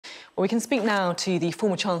We can speak now to the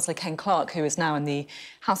former Chancellor Ken Clarke, who is now in the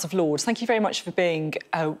House of Lords. Thank you very much for being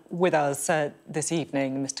with us this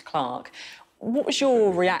evening, Mr Clarke. What was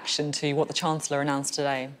your reaction to what the Chancellor announced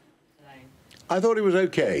today? I thought it was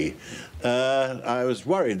OK. I was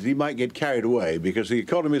worried that he might get carried away because the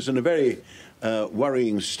economy is in a very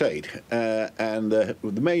worrying state, and the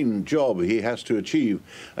main job he has to achieve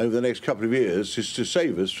over the next couple of years is to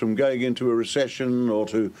save us from going into a recession or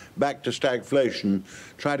back to stagflation,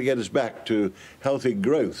 try to get us back to healthy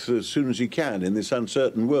growth as soon as he can in this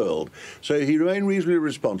uncertain world. So he remained reasonably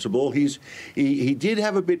responsible. He did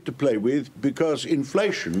have a bit to play with because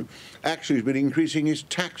inflation actually has been increasing his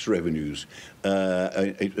tax revenues,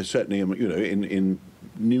 certainly, you know, in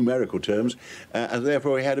numerical terms, and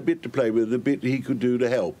therefore he had a bit to play with, a bit he could do to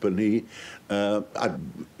help. And you know,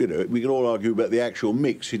 we can all argue about the actual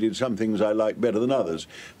mix. He did some things I like better than others,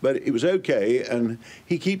 but it was okay. And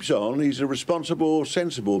he keeps on. He's a responsible,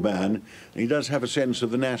 sensible man. He does have a sense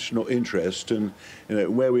of the national interest and, you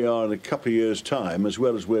know, where we are in a couple of years' time, as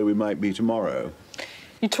well as where we might be tomorrow.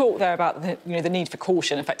 You talk there about the need for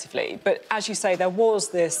caution, effectively, but as you say, there was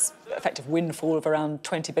this effective windfall of around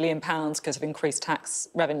 £20 billion because of increased tax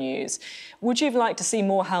revenues. Would you have liked to see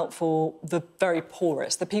more help for the very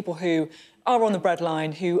poorest, the people who are on the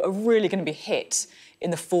breadline, who are really going to be hit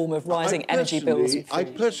in the form of rising energy bills? I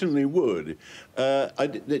personally would.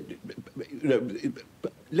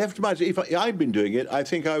 Left to myself, if I'd been doing it, I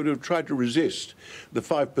think I would have tried to resist the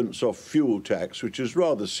 5p off fuel tax, which is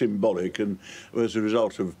rather symbolic and was a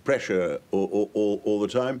result of pressure all the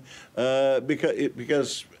time,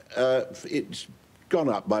 because it's gone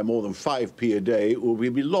up by more than 5p a day, or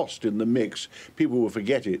we'll be lost in the mix. People will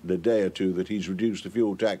forget it in a day or two that he's reduced the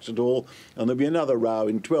fuel tax at all, and there'll be another row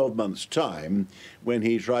in 12 months' time when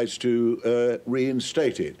he tries to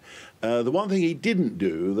reinstate it. The one thing he didn't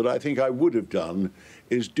do that I think I would have done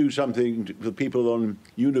is do something for people on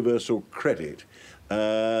universal credit.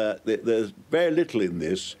 There's very little in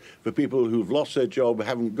this for people who've lost their job,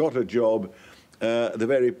 haven't got a job, the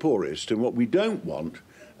very poorest. And what we don't want,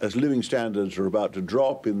 as living standards are about to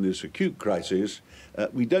drop in this acute crisis,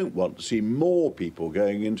 we don't want to see more people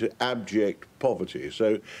going into abject poverty.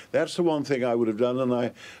 So that's the one thing I would have done, and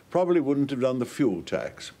I probably wouldn't have done the fuel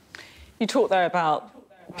tax. You talked there about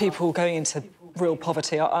people going into real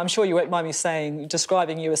poverty. I'm sure you won't mind me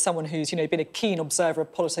describing you as someone who's, you know, been a keen observer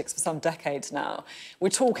of politics for some decades now. We're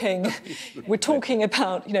talking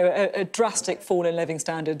about, you know, a drastic fall in living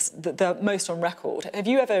standards, the most on record. Have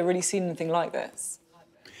you ever really seen anything like this?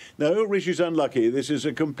 No, Rishi's unlucky. This is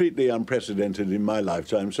a completely unprecedented in my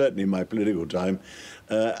lifetime, certainly in my political time.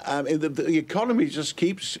 The economy just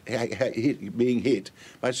keeps being hit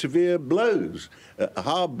by severe blows. A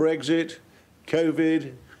hard Brexit,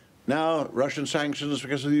 COVID, now Russian sanctions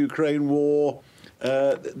because of the Ukraine war.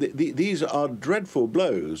 These are dreadful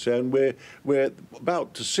blows, and we're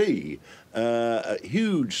about to see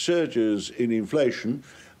huge surges in inflation.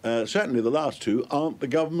 Certainly the last two aren't the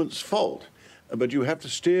government's fault, but you have to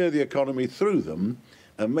steer the economy through them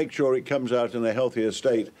and make sure it comes out in a healthier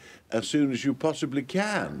state as soon as you possibly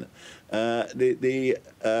can. That's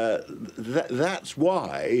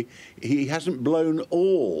why he hasn't blown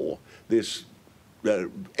all this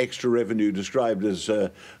extra revenue described as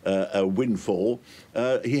a windfall.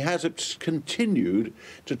 He has continued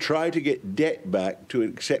to try to get debt back to an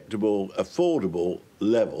acceptable, affordable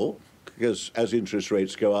level, because as interest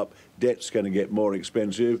rates go up, debt's going to get more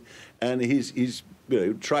expensive, and he's you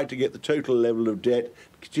know, tried to get the total level of debt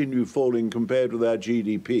continue falling compared with our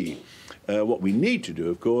GDP. What we need to do,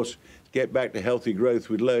 of course, get back to healthy growth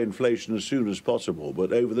with low inflation as soon as possible.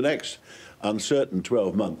 But over the next uncertain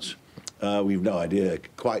 12 months, we've no idea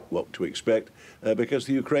quite what to expect because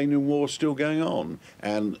the Ukrainian war is still going on,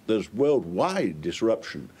 and there's worldwide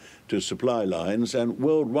disruption to supply lines and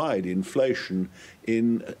worldwide inflation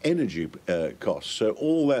in energy costs. So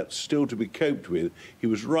all that's still to be coped with. He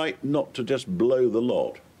was right not to just blow the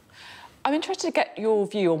lot. I'm interested to get your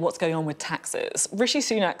view on what's going on with taxes. Rishi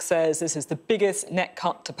Sunak says this is the biggest net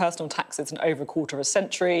cut to personal taxes in over a quarter of a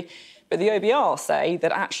century, but the OBR say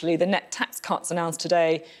that actually the net tax cuts announced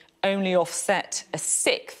today only offset a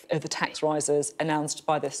sixth of the tax rises announced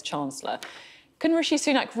by this Chancellor. Can Rishi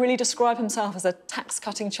Sunak really describe himself as a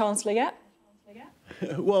tax-cutting Chancellor yet?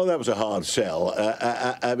 Well, that was a hard sell.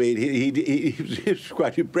 I mean, it was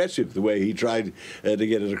quite impressive the way he tried to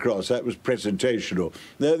get it across. That was presentational.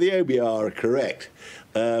 No, the OBR are correct.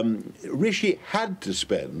 Rishi had to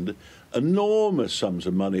spend enormous sums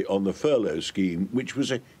of money on the furlough scheme, which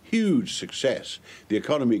was a huge success. The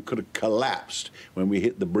economy could have collapsed when we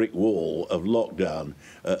hit the brick wall of lockdown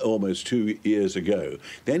almost 2 years ago.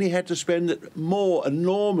 Then he had to spend more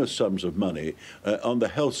enormous sums of money on the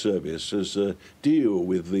health service as a deal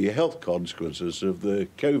with the health consequences of the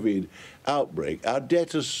COVID outbreak. Our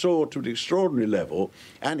debt has soared to an extraordinary level,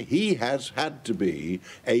 and he has had to be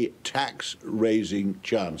a tax-raising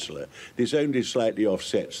chancellor. This only slightly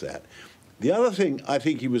offsets that. The other thing I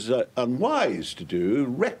think he was unwise to do,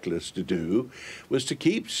 reckless to do, was to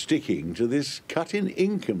keep sticking to this cut in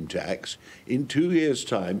income tax in 2 years'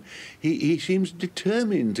 time. He seems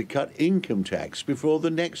determined to cut income tax before the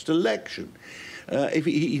next election.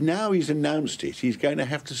 Now he's announced it, he's going to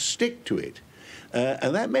have to stick to it.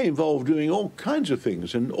 And that may involve doing all kinds of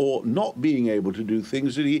things or not being able to do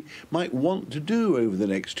things that he might want to do over the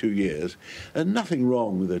next 2 years. And nothing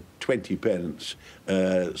wrong with a 20 pence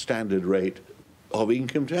standard rate of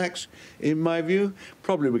income tax, in my view,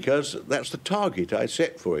 probably because that's the target I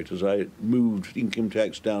set for it as I moved income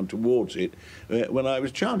tax down towards it when I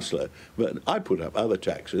was Chancellor. But I put up other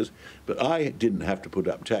taxes, but I didn't have to put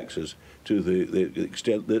up taxes to the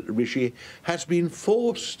extent that Rishi has been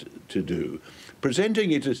forced to do.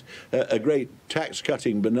 Presenting it as a great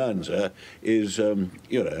tax-cutting bonanza is,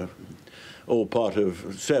 all part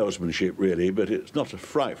of salesmanship, really, but it's not a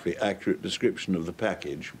frightfully accurate description of the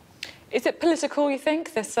package. Is it political, you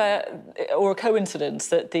think, this, or a coincidence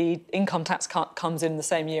that the income tax cut comes in the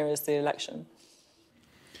same year as the election?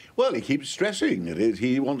 Well, he keeps stressing that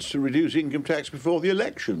he wants to reduce income tax before the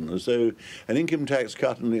election, as though an income tax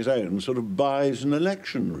cut on its own sort of buys an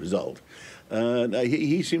election result.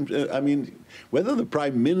 He seems, whether the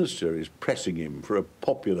Prime Minister is pressing him for a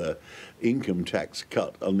popular income tax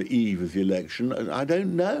cut on the eve of the election, I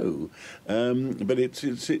don't know. But it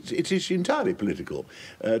is entirely political.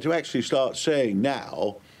 To actually start saying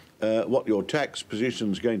now what your tax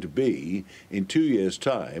position is going to be in 2 years'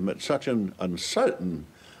 time at such an uncertain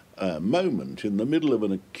moment in the middle of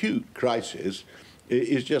an acute crisis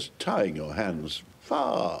is just tying your hands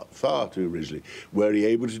far, far too rigidly. Were he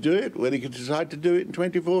able to do it? Well, he could decide to do it in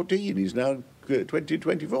 2014. He's now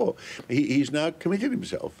 2024. He's now committed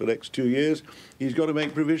himself for the next 2 years. He's got to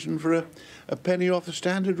make provision for a penny off the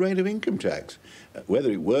standard rate of income tax.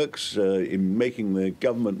 Whether it works in making the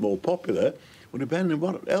government more popular will depend on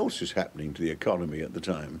what else is happening to the economy at the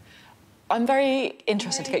time. I'm very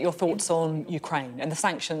interested to get your thoughts on Ukraine and the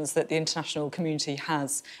sanctions that the international community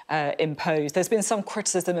has imposed. There's been some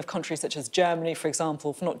criticism of countries such as Germany, for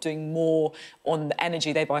example, for not doing more on the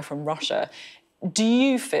energy they buy from Russia. Do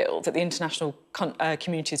you feel that the international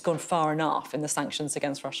community has gone far enough in the sanctions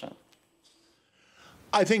against Russia?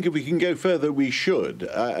 I think if we can go further, we should.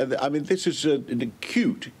 This is an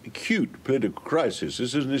acute political crisis.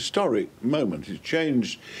 This is an historic moment. It's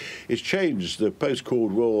changed the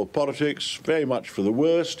post-Cold War politics very much for the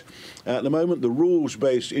worst. At the moment, the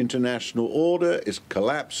rules-based international order is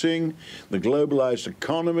collapsing. The globalized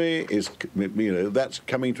economy is, that's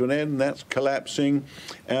coming to an end. That's collapsing.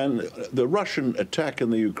 And the Russian attack in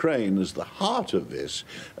the Ukraine is the heart of this,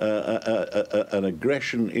 an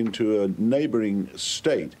aggression into a neighboring state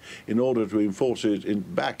in order to enforce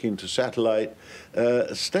it back into satellite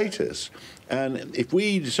status. And if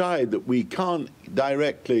we decide that we can't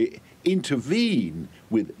directly intervene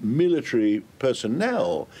with military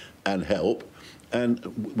personnel and help,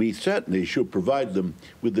 and we certainly should provide them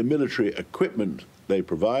with the military equipment they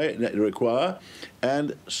require,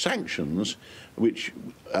 and sanctions, which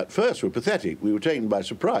at first were pathetic. We were taken by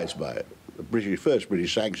surprise by it. The first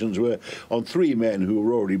British sanctions were on 3 men who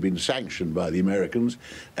were already been sanctioned by the Americans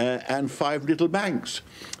and 5 little banks.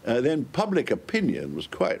 Then public opinion was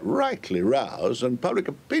quite rightly roused, and public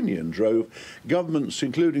opinion drove governments,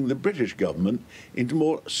 including the British government, into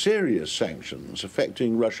more serious sanctions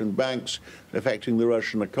affecting Russian banks, affecting the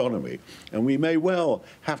Russian economy. And we may well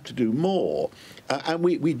have to do more. And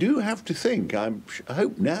we do have to think, I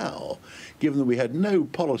hope now, given that we had no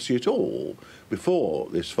policy at all before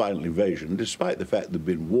this final invasion, despite the fact there'd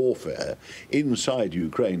been warfare inside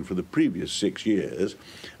Ukraine for the previous 6 years.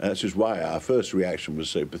 This is why our first reaction was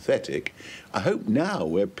so pathetic. I hope now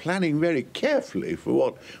we're planning very carefully for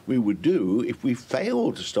what we would do if we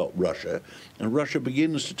fail to stop Russia and Russia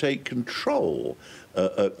begins to take control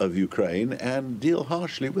of Ukraine and deal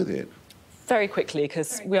harshly with it. Very quickly,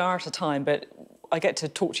 because we are out of time, but I get to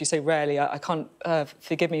talk to you so rarely. I can't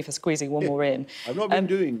forgive me for squeezing one more in. I've not been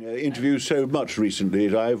doing interviews so much recently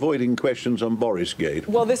as I'm avoiding questions on Borisgate.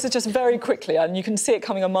 Well, this is just very quickly, and you can see it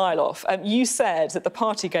coming a mile off. You said that the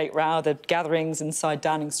Partygate row, the gatherings inside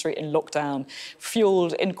Downing Street in lockdown,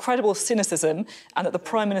 fuelled incredible cynicism, and that the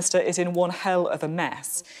Prime Minister is in one hell of a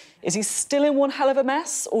mess. Is he still in one hell of a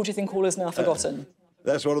mess, or do you think all is now forgotten?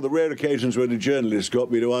 That's one of the rare occasions when a journalist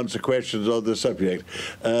got me to answer questions on the subject.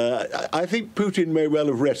 I think Putin may well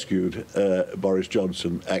have rescued Boris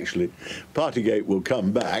Johnson, actually. Partygate will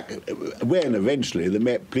come back when eventually the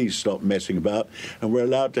Met Police stop messing about and we're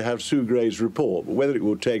allowed to have Sue Gray's report. But whether it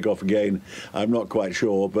will take off again, I'm not quite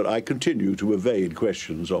sure, but I continue to evade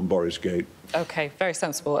questions on Borisgate. OK, very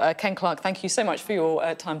sensible. Ken Clarke, thank you so much for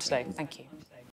your time today. Thank you.